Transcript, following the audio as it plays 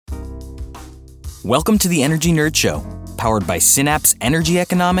Welcome to the Energy Nerd Show, powered by Synapse Energy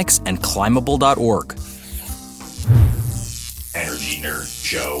Economics and Climbable.org. Energy Nerd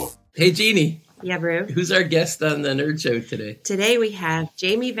Show. Hey, Jeannie. Yeah, Brew. Who's our guest on the Nerd Show today? Today we have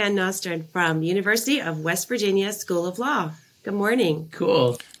Jamie Van Nostrand from University of West Virginia School of Law. Good morning.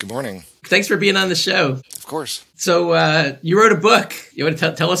 Cool. Good morning. Thanks for being on the show. Of course. So you wrote a book. You want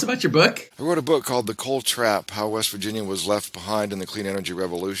to tell us about your book? I wrote a book called The Coal Trap, How West Virginia Was Left Behind in the Clean Energy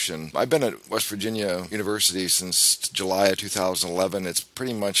Revolution. I've been at West Virginia University since July of 2011. It's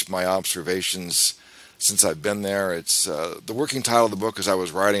pretty much my observations since I've been there. It's the working title of the book as I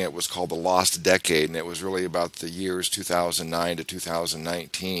was writing it was called The Lost Decade, and it was really about the years 2009 to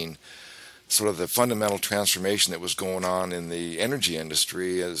 2019. Sort of the fundamental transformation that was going on in the energy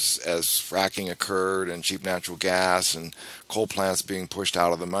industry as fracking occurred and cheap natural gas and coal plants being pushed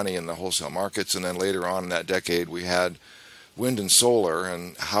out of the money in the wholesale markets. And then later on in that decade, we had wind and solar.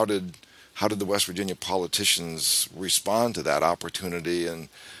 And how did the West Virginia politicians respond to that opportunity and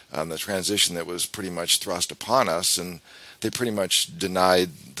the transition that was pretty much thrust upon us? And they pretty much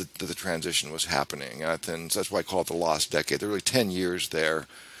denied that the transition was happening. And so that's why I call it the lost decade. There were really 10 years there.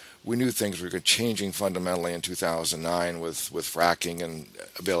 We knew things were changing fundamentally in 2009 with fracking and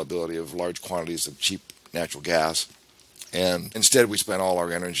availability of large quantities of cheap natural gas. And instead, we spent all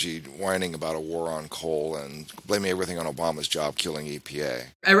our energy whining about a war on coal and blaming everything on Obama's job killing EPA.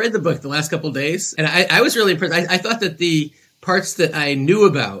 I read the book the last couple of days, and I was really impressed. I thought that the parts that I knew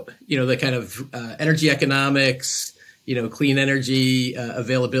about, the kind of energy economics, clean energy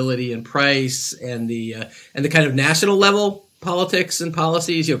availability and price, and the kind of national level politics and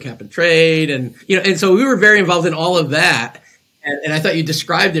policies, cap and trade, and so we were very involved in all of that, and I thought you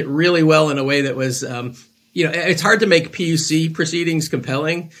described it really well in a way that was, it's hard to make PUC proceedings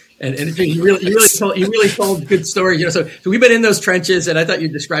compelling, and you really told good stories, So we've been in those trenches, and I thought you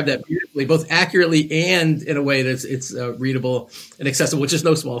described that beautifully, both accurately and in a way that it's readable and accessible, which is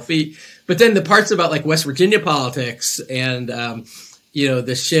no small feat. But then the parts about like West Virginia politics and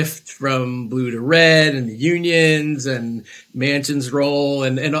the shift from blue to red and the unions and Manchin's role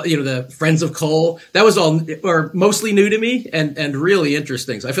and the Friends of Coal, that was all or mostly new to me and really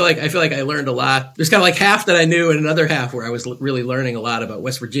interesting. So I feel like I learned a lot. There's kind of like half that I knew and another half where I was really learning a lot about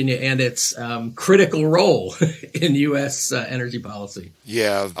West Virginia and its critical role in U.S. energy policy.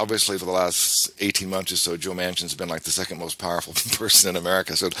 Yeah, obviously for the last 18 months or so, Joe Manchin's been like the second most powerful person in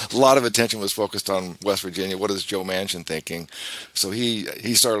America. So a lot of attention was focused on West Virginia. What is Joe Manchin thinking? So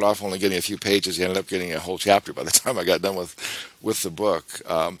he started off only getting a few pages. He ended up getting a whole chapter by the time I got done with the book.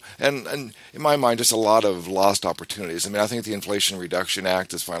 And in my mind, just a lot of lost opportunities. I mean, I think the Inflation Reduction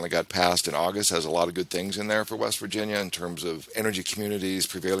Act has finally got passed in August, has a lot of good things in there for West Virginia in terms of energy communities,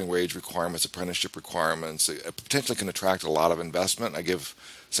 prevailing wage requirements, apprenticeship requirements. It potentially can attract a lot of investment. I give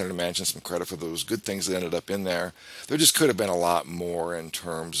Senator Manchin some credit for those good things that ended up in there. There just could have been a lot more in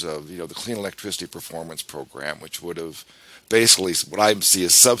terms of, the Clean Electricity Performance Program, which would have basically, what I see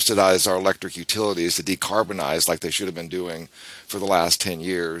is subsidize our electric utilities to decarbonize like they should have been doing for the last 10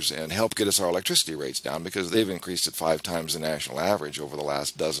 years and help get us our electricity rates down because they've increased at 5 times the national average over the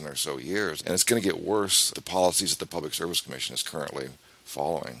last dozen or so years. And it's going to get worse, the policies that the Public Service Commission is currently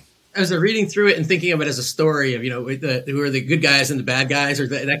following. As I was reading through it and thinking of it as a story of, who are the good guys and the bad guys or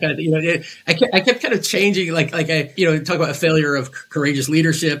that kind of, I kept kind of changing, like I, talk about a failure of courageous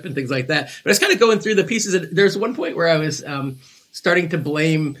leadership and things like that. But I was kind of going through the pieces. And there's one point where I was starting to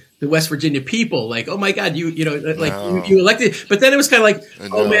blame the West Virginia people, like, oh my God, you elected. But then it was kind of like,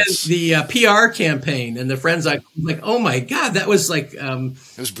 oh man, the PR campaign and the friends, like, oh my God, that was like,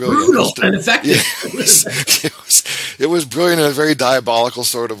 it was brilliant. Brutal and effective. Yeah, it was brilliant in a very diabolical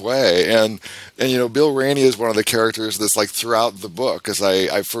sort of way. And Bill Rainey is one of the characters that's like throughout the book. As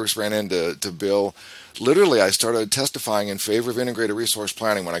I first ran into Bill, literally I started testifying in favor of integrated resource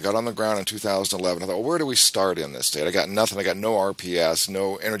planning when I got on the ground in 2011. I thought, well, where do we start in this state? I got nothing. I got no RPS,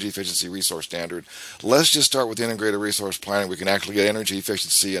 no energy efficiency resource standard. Let's just start with integrated resource planning. We can actually get energy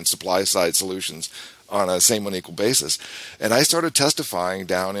efficiency and supply side solutions on a same and equal basis. And I started testifying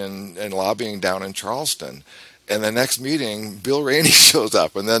down and lobbying down in Charleston. And the next meeting, Bill Rainey shows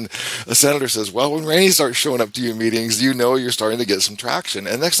up. And then a senator says, well, when Rainey starts showing up to your meetings, you're starting to get some traction.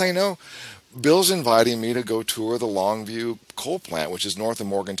 And next thing I know, Bill's inviting me to go tour the Longview coal plant, which is north of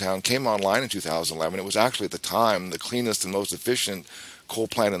Morgantown, came online in 2011. It was actually at the time the cleanest and most efficient coal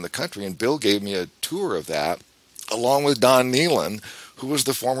plant in the country. And Bill gave me a tour of that, along with Don Nealon, who was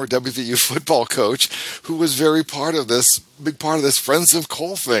the former WVU football coach, who was big part of this Friends of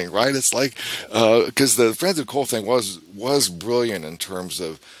Coal thing, right? It's like, because the Friends of Coal thing was brilliant in terms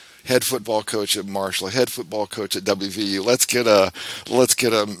of head football coach at Marshall, head football coach at WVU. Let's get a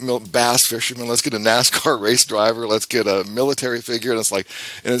bass fisherman. Let's get a NASCAR race driver. Let's get a military figure. And it's like,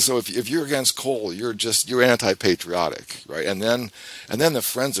 and so if you're against coal, you're anti-patriotic, right? And then the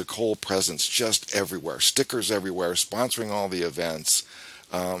Friends of Coal presence just everywhere, stickers everywhere, sponsoring all the events.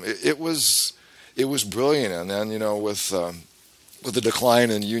 It was brilliant. And then with the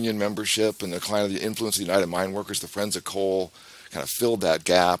decline in union membership and the decline of the influence of the United Mine Workers, the Friends of Coal kind of filled that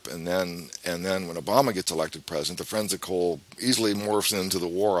gap. And then when Obama gets elected president, the Friends of Coal easily morphs into the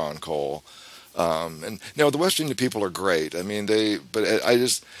war on coal. The West Virginia people are great. I mean,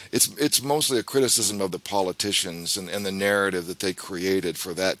 it's mostly a criticism of the politicians and the narrative that they created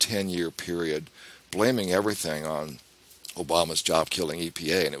for that 10-year period, blaming everything on Obama's job-killing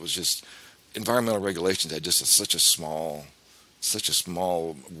EPA. And it was just environmental regulations had just such a small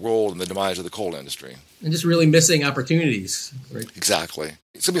role in the demise of the coal industry. And just really missing opportunities. Right? Exactly.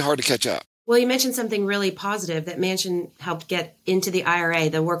 It's going to be hard to catch up. Well, you mentioned something really positive that Manchin helped get into the IRA,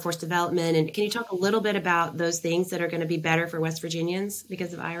 the workforce development. And can you talk a little bit about those things that are going to be better for West Virginians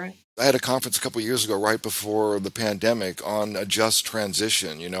because of IRA? I had a conference a couple of years ago, right before the pandemic, on a just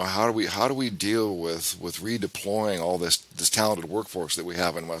transition. How do we deal with redeploying all this talented workforce that we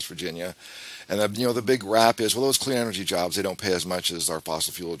have in West Virginia? And the big rap is, well, those clean energy jobs, they don't pay as much as our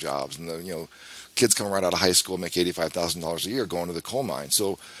fossil fuel jobs. And kids coming right out of high school make $85,000 a year going to the coal mine.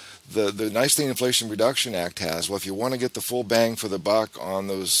 So the nice thing Inflation Reduction Act has, well, if you want to get the full bang for the buck on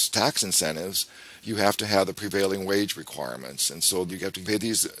those tax incentives, you have to have the prevailing wage requirements. And so you have to pay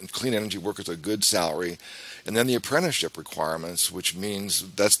these clean energy workers a good salary. And then the apprenticeship requirements, which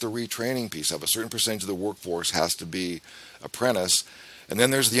means that's the retraining piece of a certain percentage of the workforce has to be apprentice. And then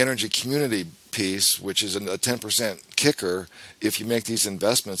there's the energy community piece, which is a 10% kicker if you make these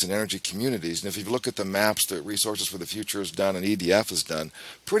investments in energy communities. And if you look at the maps that Resources for the Future has done and EDF has done,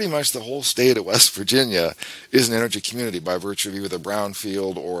 pretty much the whole state of West Virginia is an energy community by virtue of either a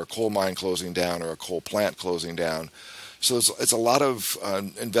brownfield or a coal mine closing down or a coal plant closing down. So it's a lot of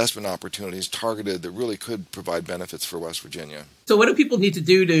investment opportunities targeted that really could provide benefits for West Virginia. So what do people need to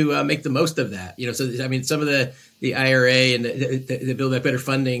do to make the most of that? Some of the IRA and the Build Back Better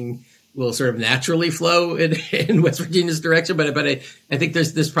funding will sort of naturally flow in West Virginia's direction, but I think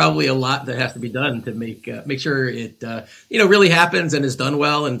there's probably a lot that has to be done to make sure it really happens and is done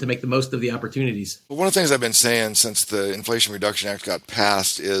well, and to make the most of the opportunities. Well, one of the things I've been saying since the Inflation Reduction Act got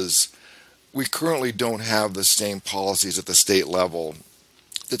passed is we currently don't have the same policies at the state level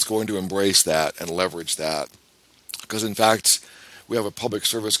that's going to embrace that and leverage that. Because, in fact, we have a Public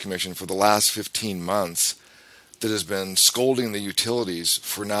Service Commission for the last 15 months that has been scolding the utilities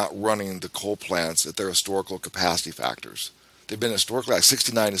for not running the coal plants at their historical capacity factors. They've been historically like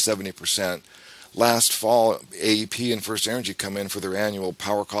 69 to 70%. Last fall, AEP and First Energy come in for their annual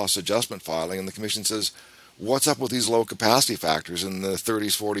power cost adjustment filing, and the Commission says, what's up with these low capacity factors in the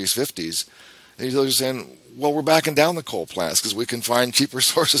 30s, 40s, 50s? And he's just saying, well, we're backing down the coal plants because we can find cheaper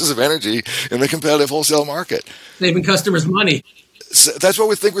sources of energy in the competitive wholesale market. Saving customers money. So that's what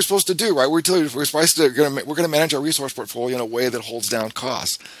we think we're supposed to do, right? We're going to manage our resource portfolio in a way that holds down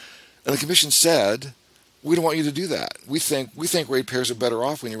costs. And the Commission said, we don't want you to do that. We think ratepayers are better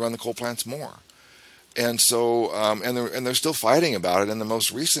off when you run the coal plants more. And so, and they're still fighting about it. In the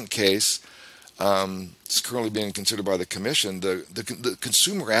most recent case, it's currently being considered by the Commission. The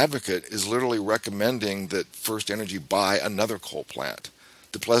consumer advocate is literally recommending that First Energy buy another coal plant,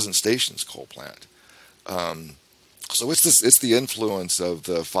 the Pleasant Stations coal plant. So it's the influence of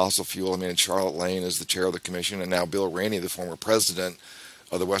the fossil fuel. I mean, Charlotte Lane is the chair of the commission, and now Bill Rainey, the former president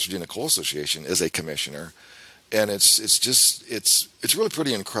of the West Virginia Coal Association, is a commissioner. And it's really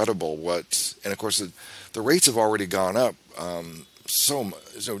pretty incredible and of course the rates have already gone up so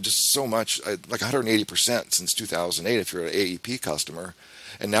much, like 180% since 2008 if you're an AEP customer.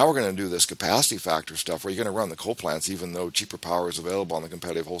 And now we're going to do this capacity factor stuff where you're going to run the coal plants even though cheaper power is available on the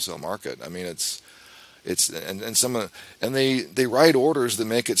competitive wholesale market. I mean, they write orders that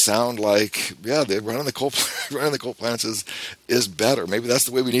make it sound like, yeah, running the coal plants is better. Maybe that's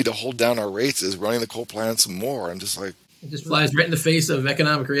the way we need to hold down our rates, is running the coal plants more. I'm just like, it just flies right in the face of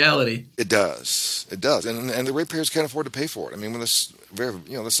economic reality. It does, and the ratepayers can't afford to pay for it. I mean, when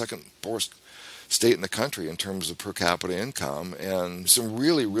the second poorest state in the country in terms of per capita income, and some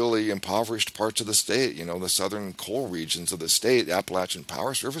really, really impoverished parts of the state. The southern coal regions of the state, Appalachian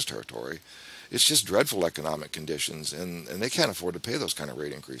Power Service Territory. It's just dreadful economic conditions, and they can't afford to pay those kind of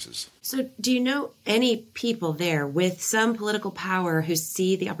rate increases. So do you know any people there with some political power who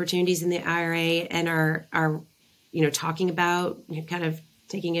see the opportunities in the IRA and are talking about kind of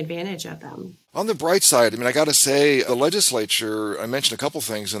taking advantage of them. On the bright side, I mean, I got to say, the legislature, I mentioned a couple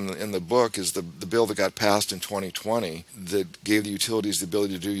things in the book, is the bill that got passed in 2020 that gave the utilities the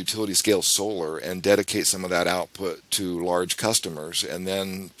ability to do utility-scale solar and dedicate some of that output to large customers. And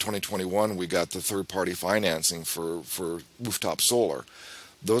then 2021, we got the third-party financing for rooftop solar.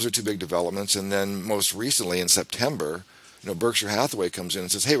 Those are two big developments. And then most recently, in September, Berkshire Hathaway comes in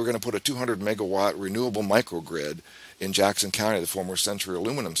and says, hey, we're going to put a 200-megawatt renewable microgrid in Jackson County, the former Century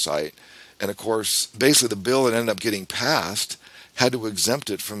Aluminum site. And of course, basically the bill that ended up getting passed had to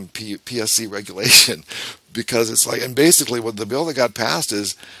exempt it from PSC regulation because it's like, and basically what the bill that got passed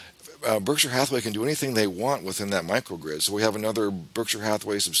is Berkshire Hathaway can do anything they want within that microgrid. So we have another Berkshire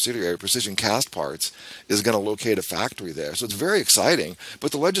Hathaway subsidiary, Precision Cast Parts, is going to locate a factory there. So it's very exciting. But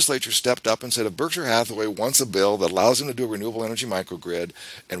the legislature stepped up and said if Berkshire Hathaway wants a bill that allows them to do a renewable energy microgrid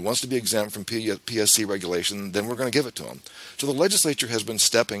and wants to be exempt from PSC regulation, then we're going to give it to them. So the legislature has been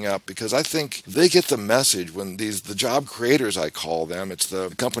stepping up because I think they get the message when the job creators, I call them, it's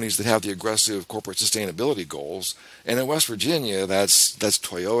the companies that have the aggressive corporate sustainability goals. And in West Virginia, that's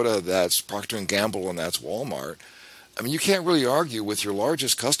Toyota, that's Procter & Gamble, and that's Walmart. I mean, you can't really argue with your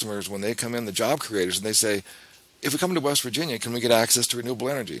largest customers when they come in, the job creators, and they say, if we come to West Virginia, can we get access to renewable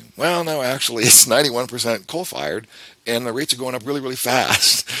energy? Well, no, actually, it's 91% coal-fired, and the rates are going up really, really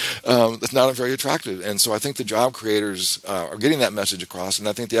fast. It's not very attractive. And so I think the job creators are getting that message across, and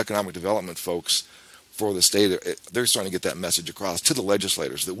I think the economic development folks for the state, they're starting to get that message across to the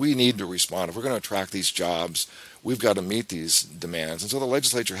legislators that we need to respond. If we're going to attract these jobs, we've got to meet these demands. And so the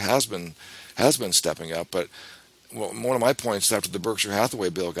legislature has been stepping up. But one of my points after the Berkshire Hathaway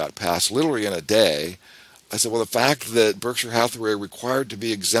bill got passed, literally in a day, I said, well, the fact that Berkshire Hathaway are required to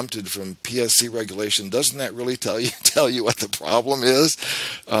be exempted from PSC regulation, doesn't that really tell you what the problem is?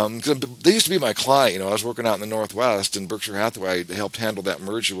 They used to be my client. I was working out in the Northwest, and Berkshire Hathaway helped handle that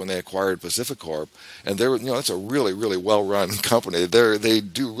merger when they acquired PacifiCorp. And they were, that's a really, really well-run company. They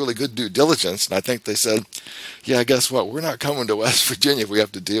do really good due diligence, and I think they said, yeah, guess what? We're not coming to West Virginia if we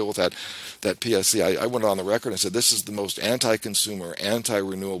have to deal with that PSC. I went on the record and said, this is the most anti-consumer,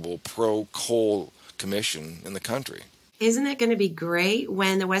 anti-renewable, pro-coal commission in the country. Isn't it going to be great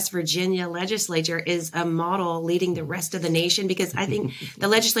when the West Virginia legislature is a model leading the rest of the nation? Because I think the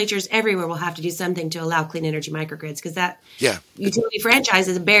legislatures everywhere will have to do something to allow clean energy microgrids because that utility franchise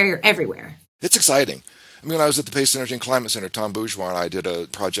is a barrier everywhere. It's exciting. I mean, when I was at the Pace Energy and Climate Center, Tom Bourgeois and I did a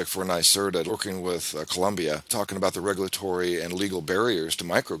project for NYSERDA working with Columbia, talking about the regulatory and legal barriers to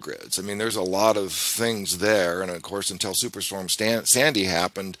microgrids. I mean, there's a lot of things there. And of course, until Superstorm Sandy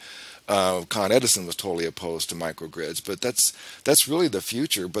happened, Con Edison was totally opposed to microgrids, but that's really the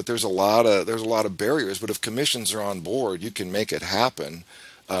future. But there's a lot of barriers. But if commissions are on board, you can make it happen.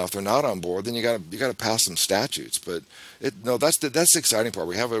 If they're not on board, then you got to pass some statutes. But that's the exciting part.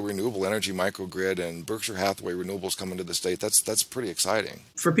 We have a renewable energy microgrid, and Berkshire Hathaway Renewables coming to the state. That's pretty exciting.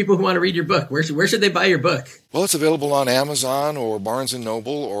 For people who want to read your book, where should they buy your book? Well, it's available on Amazon or Barnes &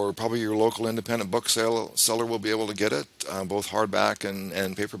 Noble, or probably your local independent book seller will be able to get it, both hardback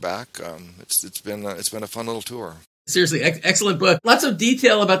and paperback. It's been a fun little tour. Seriously, excellent book. Lots of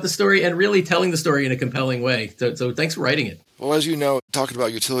detail about the story and really telling the story in a compelling way. So thanks for writing it. Well, as you know, talking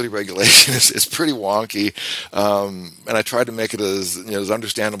about utility regulation is pretty wonky, and I tried to make it as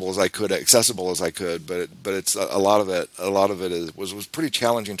understandable as I could, accessible as I could. But it's a lot of it was pretty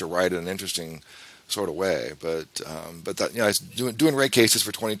challenging to write in an interesting sort of way. But that, I was doing rate cases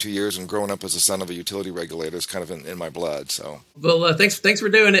for 22 years and growing up as a son of a utility regulator is kind of in my blood. So well, thanks for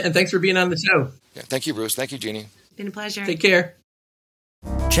doing it, and thanks for being on the show. Yeah, thank you, Bruce. Thank you, Jeannie. It's been a pleasure. Take care.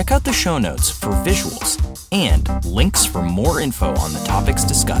 Check out the show notes for visuals and links for more info on the topics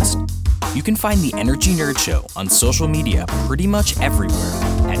discussed. You can find the Energy Nerd Show on social media pretty much everywhere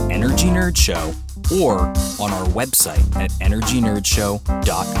at Energy Nerd Show or on our website at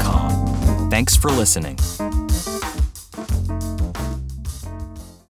energynerdshow.com. Thanks for listening.